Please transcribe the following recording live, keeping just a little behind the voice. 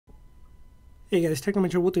Hey guys,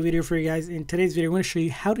 Technomentor with a video for you guys. In today's video, I'm going to show you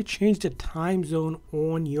how to change the time zone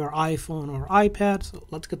on your iPhone or iPad. So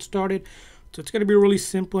let's get started. So it's going to be really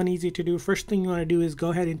simple and easy to do. First thing you want to do is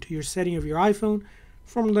go ahead into your setting of your iPhone.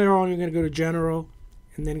 From there on, you're going to go to General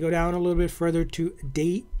and then go down a little bit further to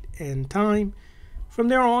Date and Time. From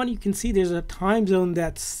there on, you can see there's a time zone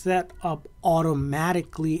that's set up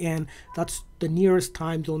automatically, and that's the nearest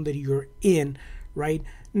time zone that you're in, right?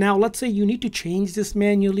 Now, let's say you need to change this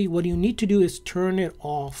manually. What you need to do is turn it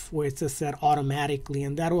off where it says set automatically,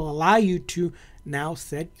 and that will allow you to now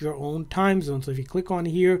set your own time zone. So if you click on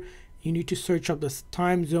here, you need to search up the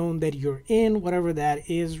time zone that you're in, whatever that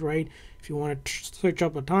is, right? If you want to search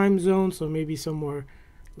up a time zone, so maybe somewhere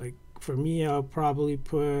like for me, I'll probably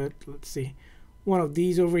put, let's see, one of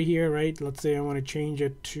these over here, right? Let's say I want to change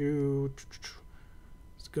it to,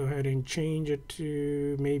 let's go ahead and change it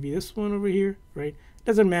to maybe this one over here, right?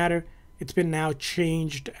 Doesn't matter. It's been now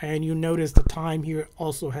changed, and you notice the time here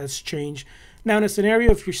also has changed. Now in a scenario,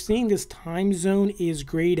 if you're seeing this time zone is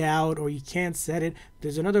grayed out or you can't set it,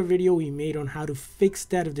 there's another video we made on how to fix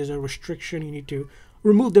that. If there's a restriction, you need to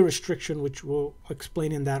remove the restriction, which we'll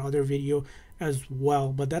explain in that other video as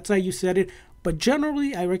well. But that's how you set it. But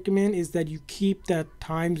generally, I recommend is that you keep that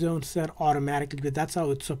time zone set automatically, because that's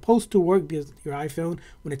how it's supposed to work, because your iPhone,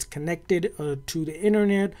 when it's connected to the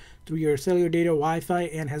internet through your cellular data, Wi-Fi,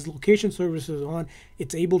 and has location services on,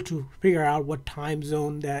 it's able to figure out what time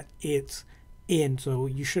zone that it's in. So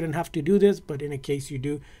you shouldn't have to do this, but in a case you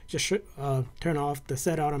do, just turn off the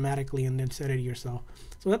set automatically and then set it yourself.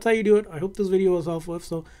 So that's how you do it. I hope this video was helpful. If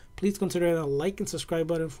so, please consider the like and subscribe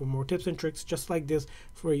button for more tips and tricks just like this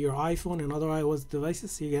for your iPhone and other iOS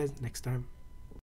devices. See you guys next time.